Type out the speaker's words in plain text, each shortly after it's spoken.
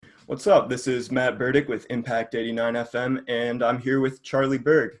What's up? This is Matt Burdick with Impact 89 FM, and I'm here with Charlie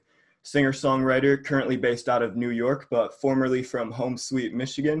Berg, singer-songwriter currently based out of New York, but formerly from Home Sweet,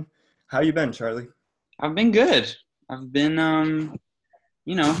 Michigan. How you been, Charlie? I've been good. I've been,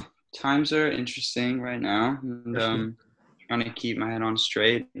 you know, times are interesting right now, and For sure. trying to keep my head on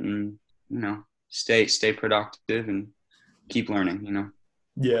straight and stay productive and keep learning.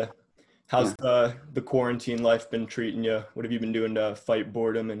 Yeah. How's Yeah, the quarantine life been treating you? What have you been doing to fight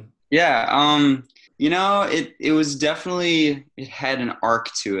boredom and yeah. It was definitely it had an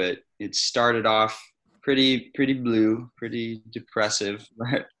arc to it. It started off pretty blue, pretty depressive,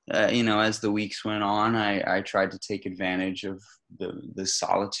 but as the weeks went on, I tried to take advantage of the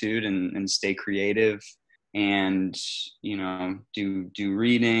solitude and stay creative and do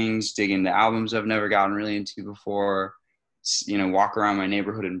readings, dig into albums I've never gotten really into before, walk around my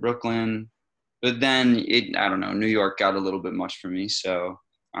neighborhood in Brooklyn. But then I don't know, New York got a little bit much for me, so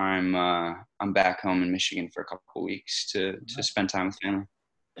I'm back home in Michigan for a couple of weeks to spend time with family.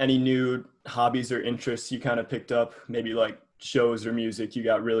 any new hobbies or interests you kind of picked up? Maybe like shows or music you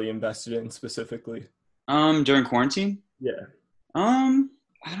got really invested in specifically? During quarantine, Yeah.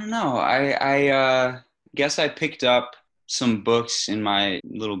 I don't know. I guess I picked up some books in my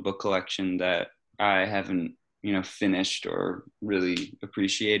little book collection that I haven't, finished or really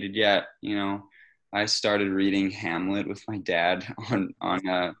appreciated yet. I started reading Hamlet with my dad on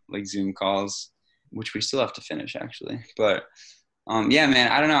like Zoom calls, which we still have to finish actually. But yeah, man,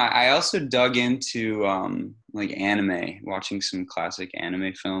 I don't know. I also dug into like anime, watching some classic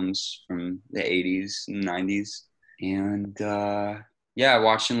anime films from the 80s and 90s. And yeah,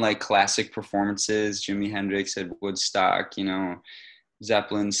 watching like classic performances, Jimi Hendrix at Woodstock,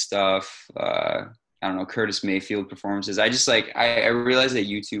 Zeppelin stuff, I don't know, Curtis Mayfield performances. I just I realized that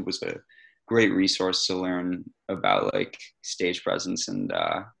YouTube was a great resource to learn about like stage presence and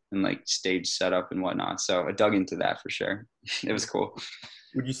like stage setup and whatnot. So I dug into that for sure. It was cool.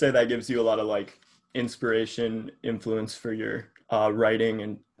 Would you say that gives you a lot of like inspiration, influence for your writing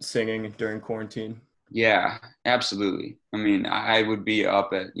and singing during quarantine? Yeah, absolutely. I mean, I would be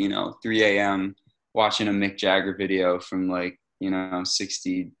up at, 3 a.m. watching a Mick Jagger video from like,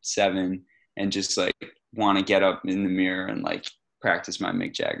 67 and just like want to get up in the mirror and like practice my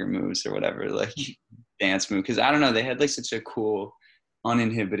Mick Jagger moves or whatever, like dance move. Cause I don't know, they had like such a cool,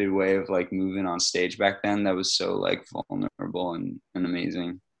 uninhibited way of like moving on stage back then that was so like vulnerable and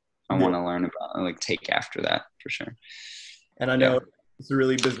amazing. I Yeah. want to learn about like take after that for sure. And I Yeah. know it's a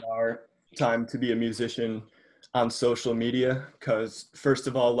really bizarre time to be a musician on social media because, first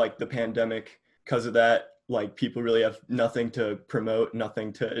of all, like the pandemic, because of that, like people really have nothing to promote,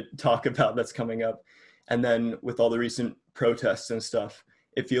 nothing to talk about that's coming up. And then with all the recent protests and stuff,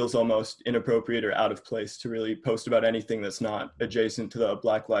 it feels almost inappropriate or out of place to really post about anything that's not adjacent to the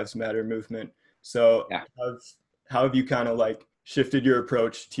Black Lives Matter movement. So, Yeah. how have you kind of like shifted your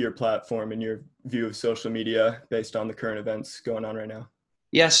approach to your platform and your view of social media based on the current events going on right now?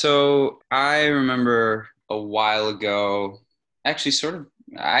 Yeah, so I remember a while ago, actually,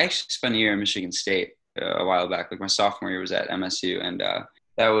 I actually spent a year in Michigan State a while back. Like my sophomore year was at MSU, and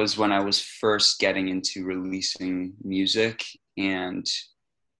that was when I was first getting into releasing music. And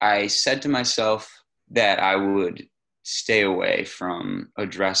I said to myself that I would stay away from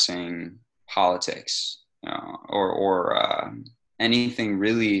addressing politics or anything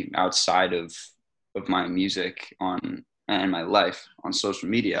really outside of my music on and my life on social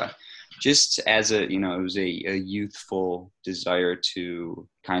media, just as it was a youthful desire to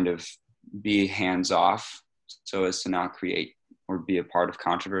kind of be hands off so as to not create or be a part of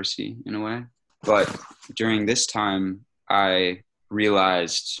controversy in a way. But during this time, I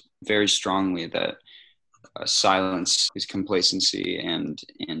realized very strongly that silence is complacency, and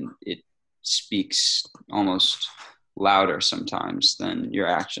it speaks almost louder sometimes than your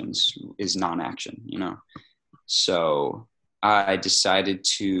actions is non-action. So I decided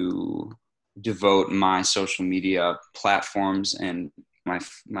to devote my social media platforms and my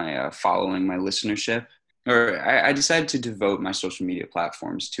following, my listenership, or I decided to devote my social media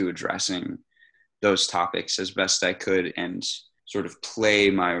platforms to addressing those topics as best I could and sort of play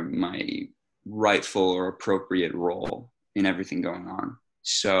my rightful or appropriate role in everything going on.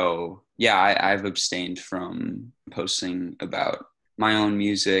 So yeah, I've abstained from posting about my own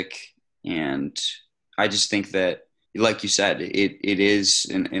music, and I just think that, like you said, it is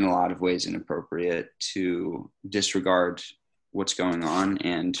in a lot of ways inappropriate to disregard what's going on.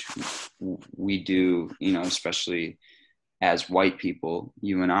 And we do, especially as white people,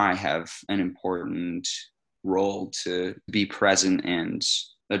 you and I have an important role to be present and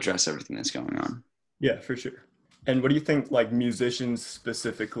address everything that's going on. Yeah, for sure. And what do you think like musicians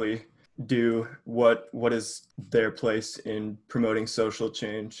specifically do? What is their place in promoting social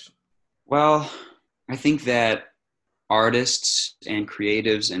change? Well, I think that artists and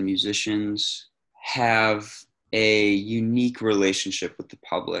creatives and musicians have a unique relationship with the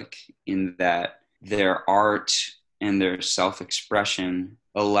public in that their art and their self-expression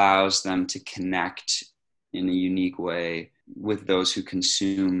allows them to connect in a unique way with those who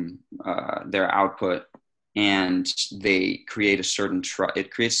consume their output, and they create a certain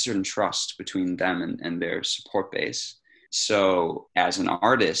it creates a certain trust between them and their support base. So as an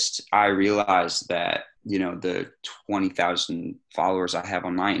artist, I realized that, the 20,000 followers I have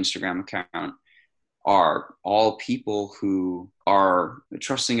on my Instagram account are all people who are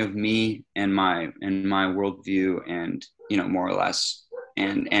trusting of me and my worldview, and, more or less,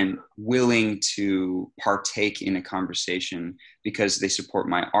 and willing to partake in a conversation because they support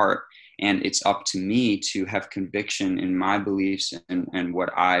my art. And it's up to me to have conviction in my beliefs and what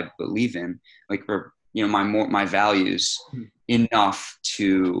I believe in, like, or, my values, enough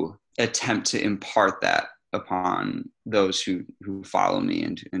to attempt to impart that upon those who follow me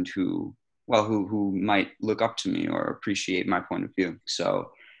and who might look up to me or appreciate my point of view.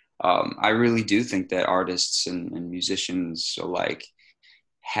 So I really do think that artists and musicians alike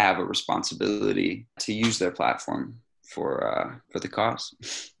have a responsibility to use their platform for the cause.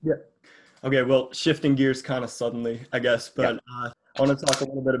 Yeah. Okay, well, shifting gears kind of suddenly, I guess, Yeah. but I want to talk a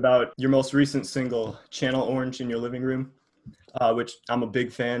little bit about your most recent single, Channel Orange in Your Living Room, which I'm a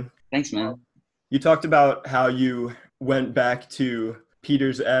big fan. Thanks, man. You talked about how you went back to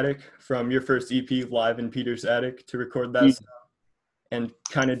Peter's Attic from your first EP, Live in Peter's Attic, to record that song, and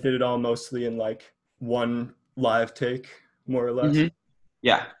kind of did it all mostly in like one live take, more or less. Mm-hmm.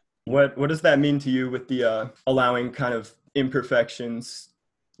 Yeah. What does that mean to you with the allowing kind of imperfections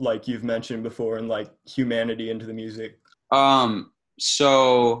like you've mentioned before and like humanity into the music?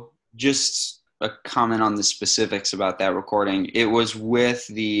 So just a comment on the specifics about that recording. It was with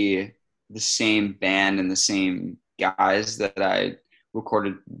the same band and the same guys that I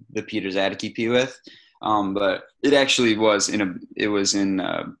recorded the Peter's Attic EP with. But it actually was in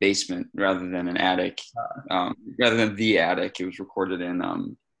a basement rather than an attic, rather than the attic. It was recorded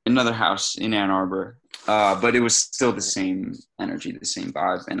in another house in Ann Arbor. But it was still the same energy, the same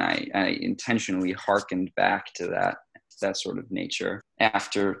vibe. And I intentionally hearkened back to that sort of nature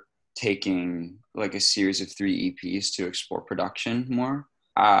after taking like a series of 3 EPs to explore production more.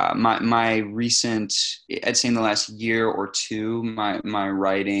 My recent, I'd say in the last year or two, my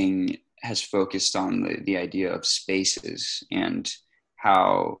writing has focused on the idea of spaces and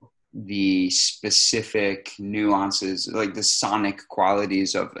how the specific nuances, like the sonic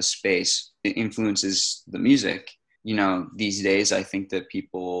qualities of a space, influences the music. These days I think that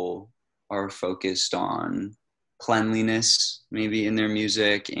people are focused on cleanliness maybe in their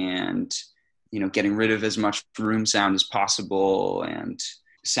music, and getting rid of as much room sound as possible and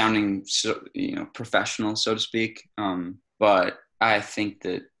sounding so professional, so to speak. But I think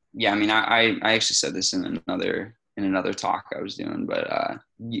that, yeah, I mean, I actually said this in another talk I was doing, but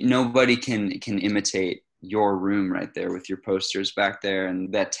nobody can imitate your room right there with your posters back there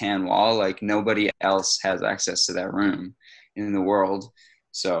and that tan wall. Like, nobody else has access to that room in the world.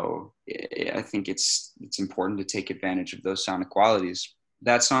 So I think it's important to take advantage of those sonic qualities.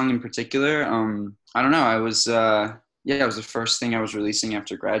 That song in particular, I don't know. It was the first thing I was releasing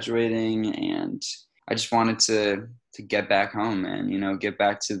after graduating, and I just wanted to get back home and, get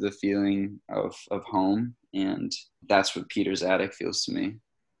back to the feeling of home. And that's what Peter's Attic feels to me.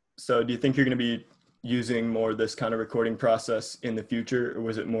 So do you think you're going to be using more of this kind of recording process in the future, or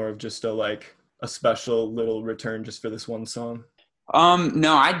was it more of just a special little return just for this one song?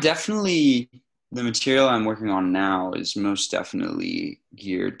 No, the material I'm working on now is most definitely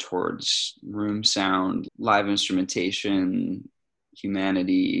geared towards room sound, live instrumentation,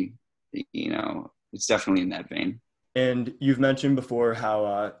 humanity. It's definitely in that vein. And you've mentioned before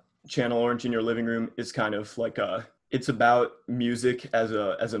how Channel Orange in Your Living Room is kind of like it's about music as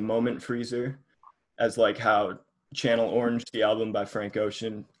a moment freezer, as like how Channel Orange, the album by Frank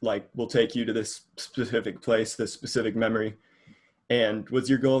Ocean, like will take you to this specific place, this specific memory. And was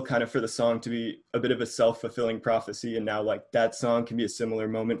your goal kind of for the song to be a bit of a self-fulfilling prophecy, and now like that song can be a similar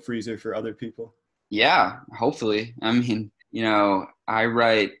moment freezer for other people? Yeah, hopefully. I mean, I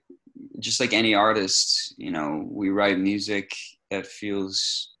write just like any artist, we write music that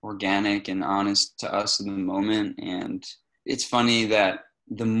feels organic and honest to us in the moment. And it's funny that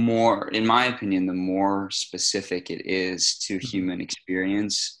in my opinion, the more specific it is to human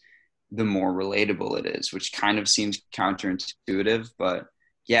experience, the more relatable it is, which kind of seems counterintuitive. But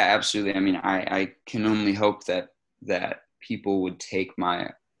Yeah, absolutely. I mean, I can only hope that people would take my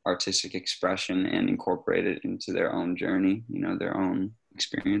artistic expression and incorporate it into their own journey, their own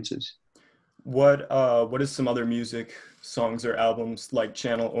experiences. What is some other music, songs or albums like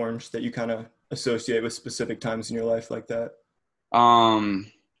Channel Orange that you kind of associate with specific times in your life like that? Um,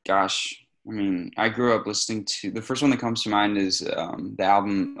 Gosh, I mean, I grew up listening to the first one that comes to mind is the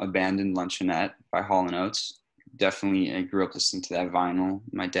album "Abandoned Luncheonette" by Hall and Oates. Definitely, I grew up listening to that vinyl.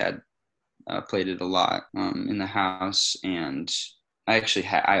 My dad played it a lot in the house, and I actually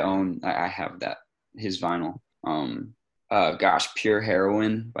I have that his vinyl. Gosh, Pure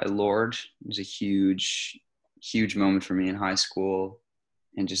Heroine by Lorde was a huge moment for me in high school,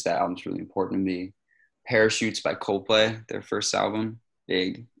 and just that album's really important to me. Parachutes by Coldplay, their first album,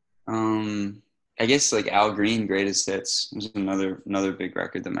 big. Um, I guess like Al Green, Greatest Hits was another big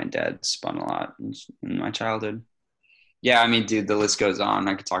record that my dad spun a lot in my childhood. Yeah, I mean, dude, the list goes on.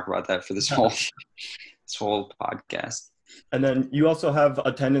 I could talk about that for this whole this whole podcast. And then you also have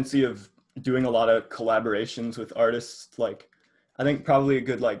a tendency of doing a lot of collaborations with artists. Like, I think probably a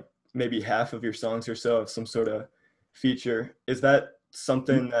good, like, maybe half of your songs or so have some sort of feature. Is that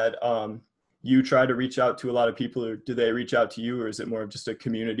something that you try to reach out to a lot of people, or do they reach out to you, or is it more of just a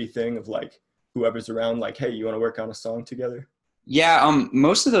community thing of like whoever's around, like, hey, you want to work on a song together? Yeah,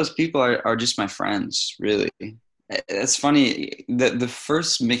 most of those people are just my friends, really. It's funny. The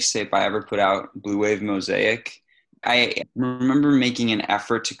first mixtape I ever put out, Blue Wave Mosaic, I remember making an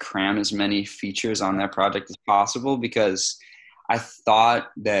effort to cram as many features on that project as possible because I thought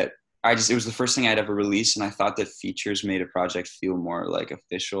that it was the first thing I'd ever released, and I thought that features made a project feel more like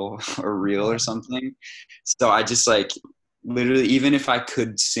official or real or something. So I just like literally, even if I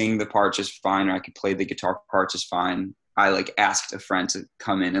could sing the part just fine or I could play the guitar part just fine, I like asked a friend to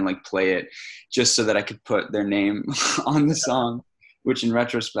come in and like play it just so that I could put their name on the song, which in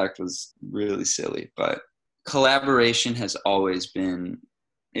retrospect was really silly. But collaboration has always been,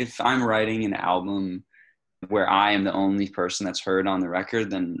 if I'm writing an album where I am the only person that's heard on the record,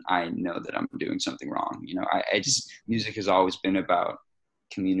 then I know that I'm doing something wrong. I just, music has always been about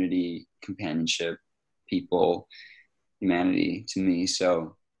community, companionship, people, humanity to me.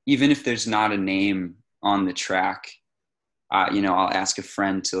 So even if there's not a name on the track, I'll ask a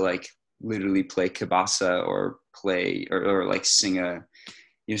friend to like literally play Kibasa or play or like sing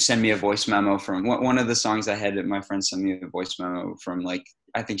send me a voice memo from one of the songs I had. My friend sent me a voice memo from like,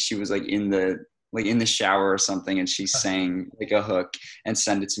 I think she was like in the shower or something, and she sang like a hook and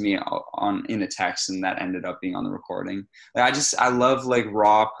sent it to me in a text, and that ended up being on the recording. Like, I love like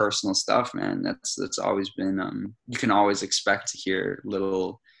raw personal stuff, man. That's always been you can always expect to hear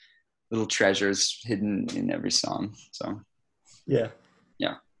little treasures hidden in every song. So Yeah.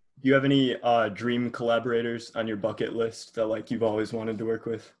 yeah. Do you have any dream collaborators on your bucket list that like you've always wanted to work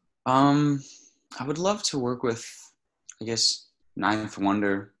with? I would love to work with, I guess, Ninth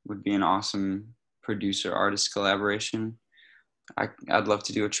Wonder would be an awesome producer artist collaboration. I'd love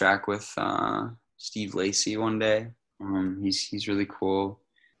to do a track with Steve Lacy one day. He's really cool.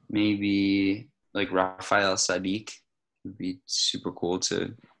 Maybe like Raphael Sadiq would be super cool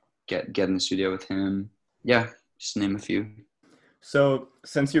to get in the studio with him. Yeah, just name a few. So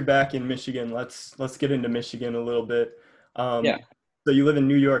since you're back in Michigan, let's get into Michigan a little bit. Yeah. So you live in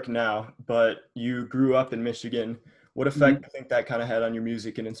New York now, but you grew up in Michigan. What effect do you think that kind of had on your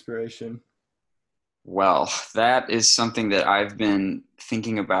music and inspiration? Well, that is something that I've been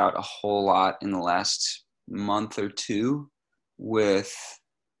thinking about a whole lot in the last month or two with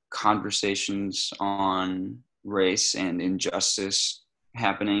conversations on race and injustice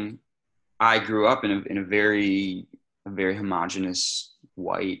happening. I grew up in a very homogenous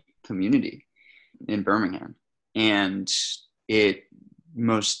white community in Birmingham, and it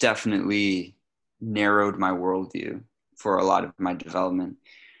most definitely narrowed my worldview for a lot of my development.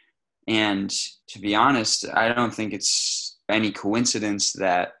 And to be honest, I don't think it's any coincidence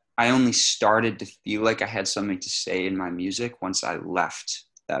that I only started to feel like I had something to say in my music once I left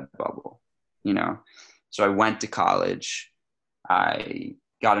that bubble, you know? So I went to college. I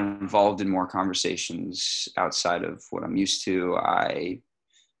got involved in more conversations outside of what I'm used to. I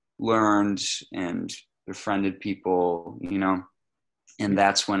learned and befriended people, and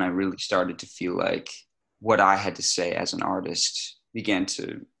that's when I really started to feel like what I had to say as an artist began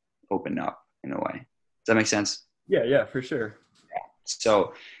to open up in a way. Does that make sense? Yeah, for sure.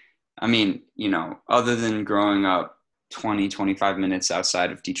 So, I mean, other than growing up 25 minutes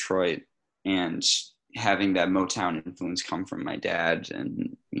outside of Detroit and having that Motown influence come from my dad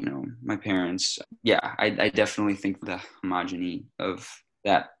and, my parents, yeah, I definitely think the homogeny of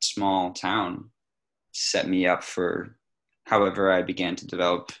that small town set me up for however I began to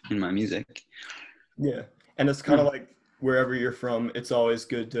develop in my music. Yeah. And it's kind of like wherever you're from, it's always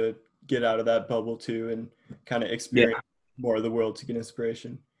good to get out of that bubble too and kind of Yeah, experience more of the world to get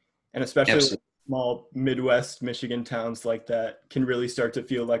inspiration. And especially like absolutely. small Midwest Michigan towns like that can really start to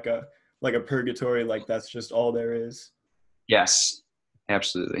feel like a purgatory, like that's just all there is. Yes,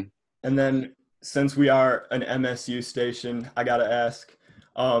 absolutely. And then since we are an MSU station, I gotta ask,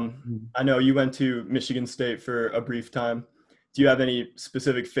 I know you went to Michigan State for a brief time. Do you have any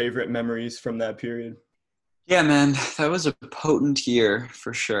specific favorite memories from that period? Yeah, man, that was a potent year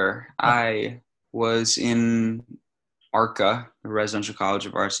for sure. I was in ARCA, the Residential College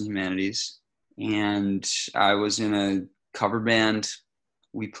of Arts and Humanities, and I was in a cover band.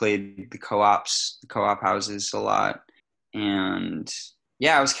 We played the co-op houses a lot, and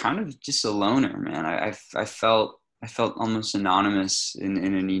yeah, I was kind of just a loner, man. I felt almost anonymous in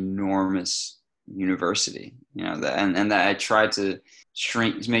an enormous university, you know, and that I tried to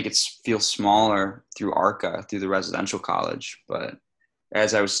shrink, make it feel smaller through ARCA, through the residential college. But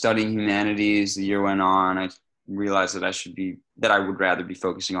as I was studying humanities, the year went on, I realized that I would rather be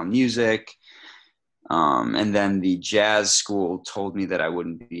focusing on music. And then the jazz school told me that I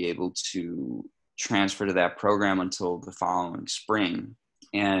wouldn't be able to transfer to that program until the following spring.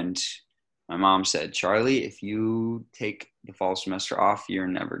 And my mom said, Charlie, if you take the fall semester off, you're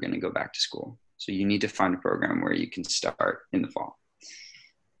never going to go back to school. So you need to find a program where you can start in the fall.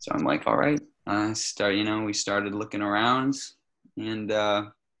 So I'm like, all right. We started looking around, and I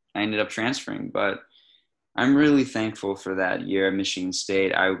ended up transferring. But I'm really thankful for that year at Michigan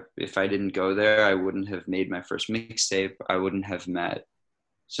State. If I didn't go there, I wouldn't have made my first mixtape. I wouldn't have met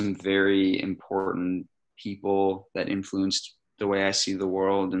some very important people that influenced the way I see the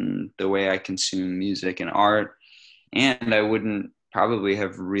world and the way I consume music and art. And I wouldn't probably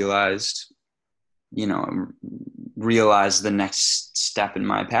have realized the next step in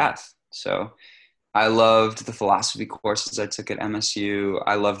my path. So I loved the philosophy courses I took at MSU.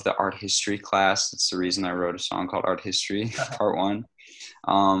 I loved the art history class. That's the reason I wrote a song called Art History, Part One.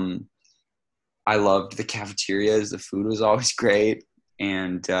 I loved the cafeterias. The food was always great.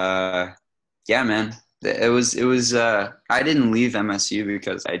 And yeah, man, I didn't leave MSU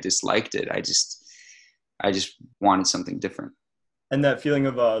because I disliked it. I just wanted something different. And that feeling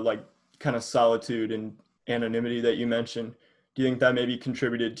of like kind of solitude and anonymity that you mentioned, do you think that maybe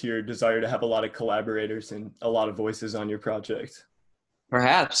contributed to your desire to have a lot of collaborators and a lot of voices on your project?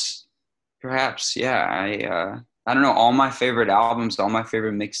 Perhaps, yeah. I don't know. All my favorite albums, all my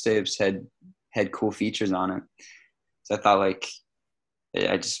favorite mixtapes had cool features on it. So I thought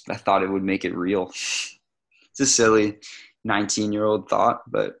I thought it would make it real. It's a silly 19-year-old thought,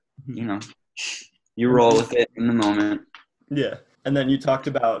 but you know, you roll with it in the moment. Yeah. And then you talked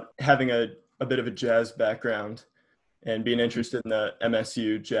about having a bit of a jazz background and being interested in the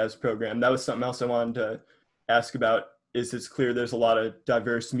MSU jazz program. That was something else I wanted to ask about. Is it's clear there's a lot of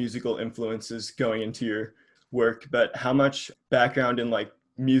diverse musical influences going into your work, but how much background in like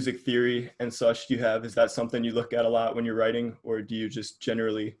music theory and such do you have? Is that something you look at a lot when you're writing, or do you just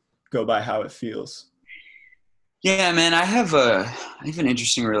generally go by how it feels? Yeah, man, I have an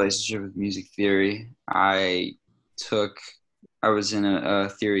interesting relationship with music theory. Took I was in a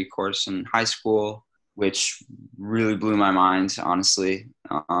theory course in high school, which really blew my mind, honestly.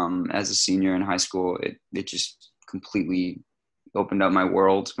 As a senior in high school, it just completely opened up my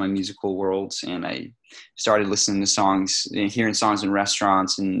world, my musical world, and I started listening to songs, hearing songs in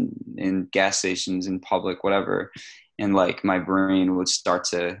restaurants and in gas stations, in public, whatever. And like my brain would start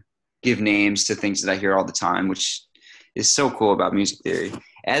to give names to things that I hear all the time, which is so cool about music theory.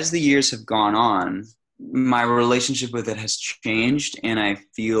 As the years have gone on, my relationship with it has changed, and I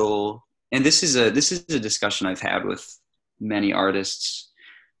feel, and this is a discussion I've had with many artists.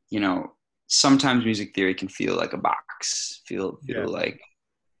 You know, sometimes music theory can feel like a box, feel Yeah. like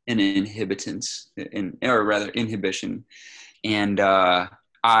an inhibitance, or rather inhibition. And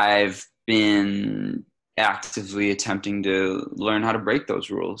I've been actively attempting to learn how to break those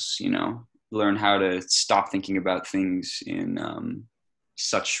rules. You know, learn how to stop thinking about things in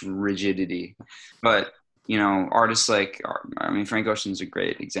such rigidity. But you know, artists like, I mean, Frank Ocean's a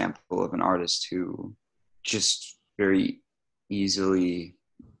great example of an artist who just very easily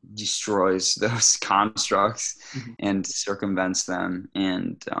destroys those constructs Mhm. and circumvents them.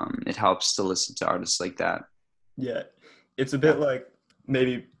 And it helps to listen to artists like that. Yeah. It's a bit Yeah. like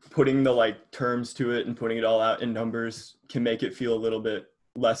maybe putting the like terms to it and putting it all out in numbers can make it feel a little bit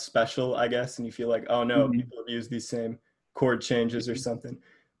less special, I guess. And you feel like, oh no, Mhm. people have used these same chord changes or something.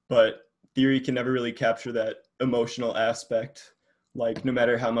 But theory can never really capture that emotional aspect, like no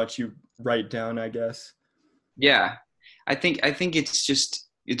matter how much you write down, I guess. Yeah. I think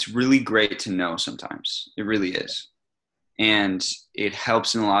it's really great to know sometimes. It really is. And it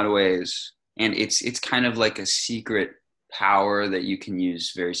helps in a lot of ways. And it's kind of like a secret power that you can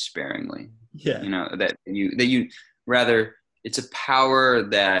use very sparingly. Yeah. You know, that you rather, it's a power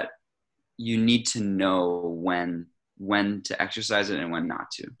that you need to know when to exercise it and when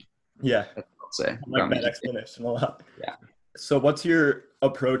not to. Yeah. That's what I'll say I like about that music. explanation a lot. Yeah. So what's your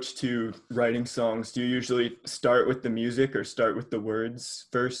approach to writing songs? Do you usually start with the music or start with the words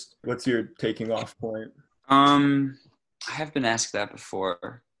first? What's your taking off point? I have been asked that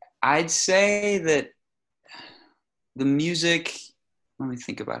before. I'd say that the music, let me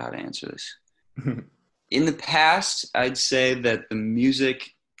think about how to answer this. In the past, I'd say that the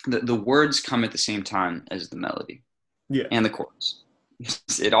music, the words come at the same time as the melody Yeah. and the chords.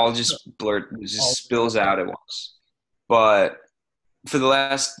 It all just All- spills out at once. But for the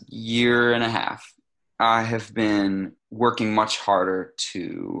last year and a half, I have been working much harder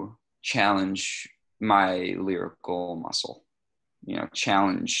to challenge my lyrical muscle,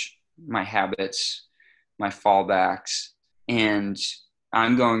 challenge my habits, my fallbacks. And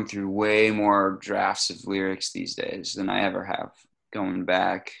I'm going through way more drafts of lyrics these days than I ever have, going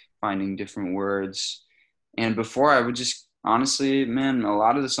back, finding different words. And before, I would just honestly, man, a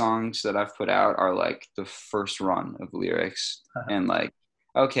lot of the songs that I've put out are like the first run of lyrics. And like,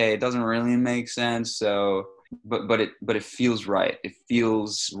 okay, it doesn't really make sense. So, but it feels right. It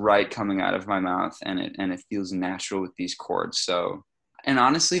feels right coming out of my mouth, and it feels natural with these chords. So, and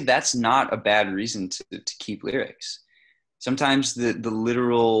honestly, that's not a bad reason to keep lyrics. Sometimes the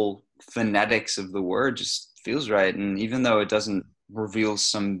literal phonetics of the word just feels right, and even though it doesn't reveal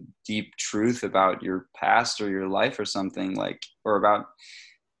some deep truth about your past or your life or something, like, or about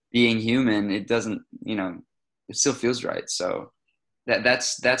being human, it doesn't, it still feels right. So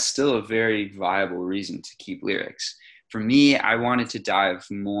that's still a very viable reason to keep lyrics. For me, I wanted to dive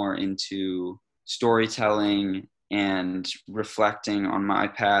more into storytelling and reflecting on my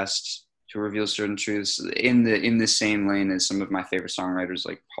past to reveal certain truths in the same lane as some of my favorite songwriters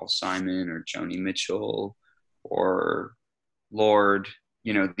like Paul Simon or Joni Mitchell or Lord.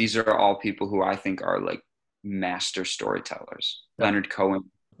 These are all people who I think are like master storytellers. Yeah. Leonard Cohen.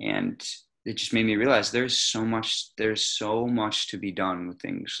 And it just made me realize there's so much to be done with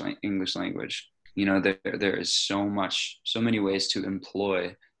English language. There is so many ways to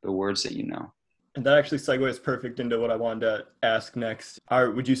employ the words that you know. And that actually segues perfect into what I wanted to ask next.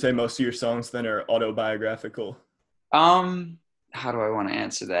 Would you say most of your songs then are autobiographical? How do I want to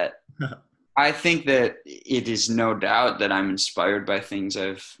answer that? I think that it is no doubt that I'm inspired by things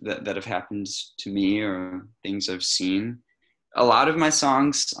that have happened to me or things I've seen. A lot of my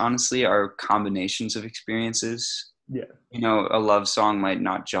songs, honestly, are combinations of experiences. Yeah. A love song might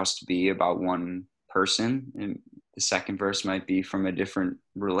not just be about one person, and the second verse might be from a different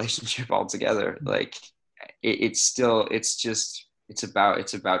relationship altogether. Like it's about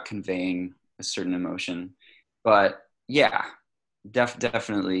conveying a certain emotion. But yeah,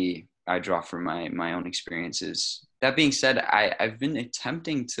 definitely I draw from my own experiences. That being said, I've been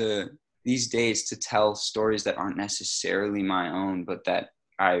attempting to these days to tell stories that aren't necessarily my own, but that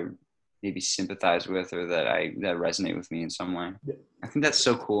I maybe sympathize with or that resonate with me in some way. Yeah. I think that's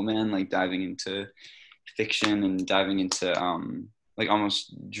so cool, man. Like diving into fiction and diving into like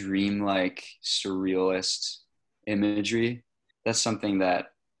almost dreamlike surrealist imagery. That's something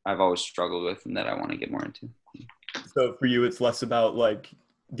that I've always struggled with and that I want to get more into. So for you, it's less about like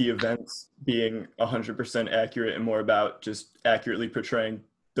the events being 100% accurate and more about just accurately portraying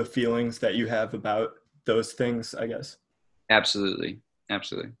the feelings that you have about those things, I guess. Absolutely.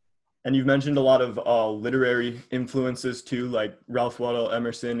 And you've mentioned a lot of literary influences too, like Ralph Waldo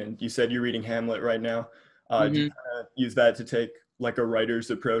Emerson, and you said you're reading Hamlet right now. Do you kind of use that to take like a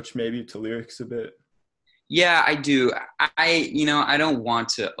writer's approach maybe to lyrics a bit? Yeah, I do. I don't want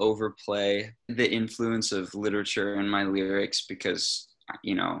to overplay the influence of literature in my lyrics because,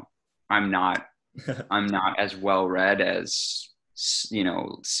 I'm not as well read as,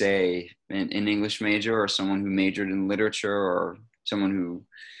 say an English major or someone who majored in literature or someone who,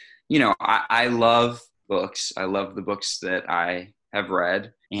 I love books. I love the books that I have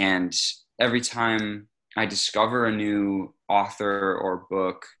read. And every time I discover a new author or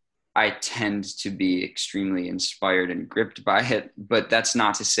book, I tend to be extremely inspired and gripped by it. But that's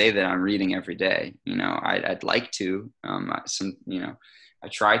not to say that I'm reading every day. I'd like to. I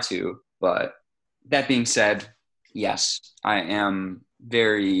try to. But that being said, yes, I am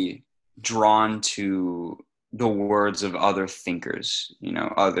very drawn to the words of other thinkers,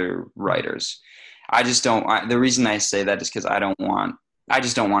 other writers. I just don't. The reason I say that is because I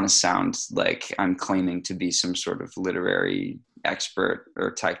just don't want to sound like I'm claiming to be some sort of literary expert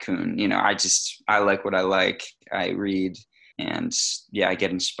or tycoon. I like what I like. I read, and yeah, I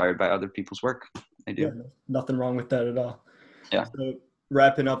get inspired by other people's work. I do. Yeah, nothing wrong with that at all. Yeah. So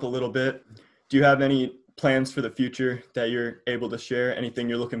wrapping up a little bit, do you have any plans for the future that you're able to share? Anything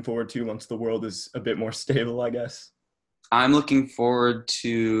you're looking forward to once the world is a bit more stable, I guess? I'm looking forward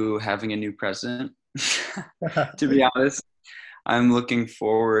to having a new president, to be honest. I'm looking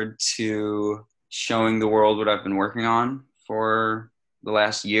forward to showing the world what I've been working on for the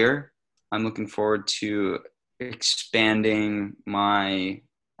last year. I'm looking forward to expanding my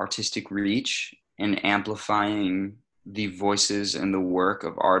artistic reach and amplifying the voices and the work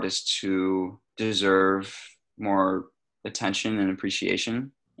of artists who deserve more attention and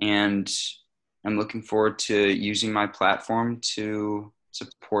appreciation. And I'm looking forward to using my platform to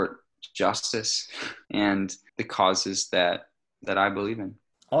support justice and the causes that I believe in.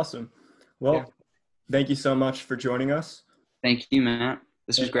 Awesome. Well, Yeah. Thank you so much for joining us. Thank you, Matt.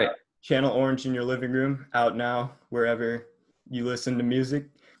 This was great. Channel Orange in your living room, out now wherever you listen to music.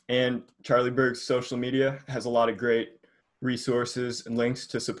 And Charlie Berg's social media has a lot of great resources and links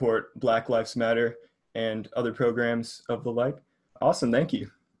to support Black Lives Matter and other programs of the like. Awesome. Thank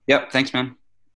you. Yep. Thanks, man.